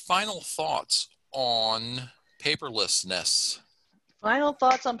 Okay, Gayle, final thoughts on paperlessness. Final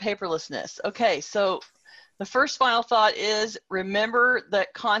thoughts on paperlessness. Okay, so the first final thought is, remember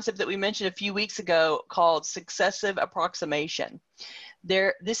that concept that we mentioned a few weeks ago called successive approximation.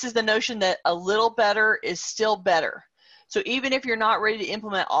 This is the notion that a little better is still better. So even if you're not ready to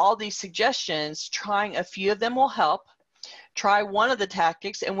implement all these suggestions, trying a few of them will help. Try one of the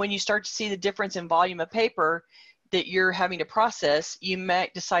tactics, and when you start to see the difference in volume of paper that you're having to process, you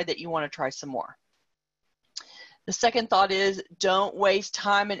might decide that you want to try some more. The second thought is, don't waste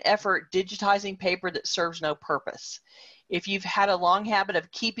time and effort digitizing paper that serves no purpose. If you've had a long habit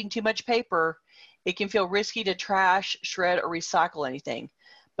of keeping too much paper, it can feel risky to trash, shred, or recycle anything.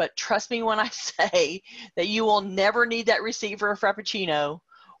 But trust me when I say that you will never need that receipt for a Frappuccino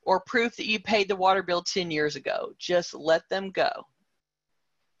or proof that you paid the water bill 10 years ago. Just let them go.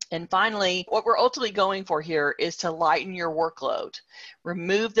 And finally, what we're ultimately going for here is to lighten your workload.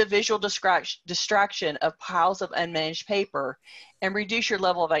 Remove the visual distraction of piles of unmanaged paper and reduce your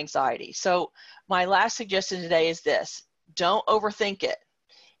level of anxiety. So my last suggestion today is this: don't overthink it.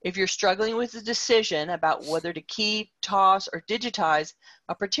 If you're struggling with the decision about whether to keep, toss, or digitize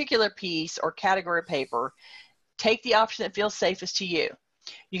a particular piece or category of paper, take the option that feels safest to you.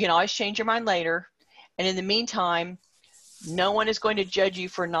 You can always change your mind later. And in the meantime, no one is going to judge you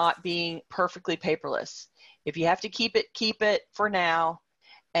for not being perfectly paperless. If you have to keep it for now,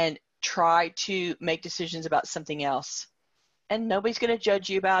 and try to make decisions about something else. And nobody's going to judge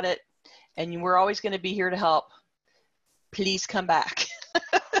you about it. And we're always going to be here to help. Please come back.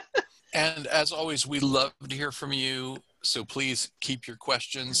 And as always, we love to hear from you. So please keep your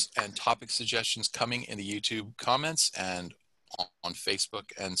questions and topic suggestions coming in the YouTube comments and on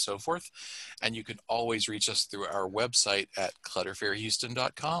Facebook and so forth. And you can always reach us through our website at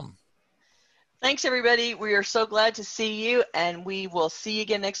clutterfairyhouston.com. Thanks, everybody. We are so glad to see you, and we will see you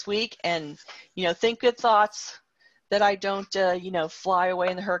again next week. And, think good thoughts that I don't, fly away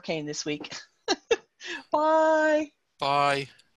in the hurricane this week. Bye. Bye.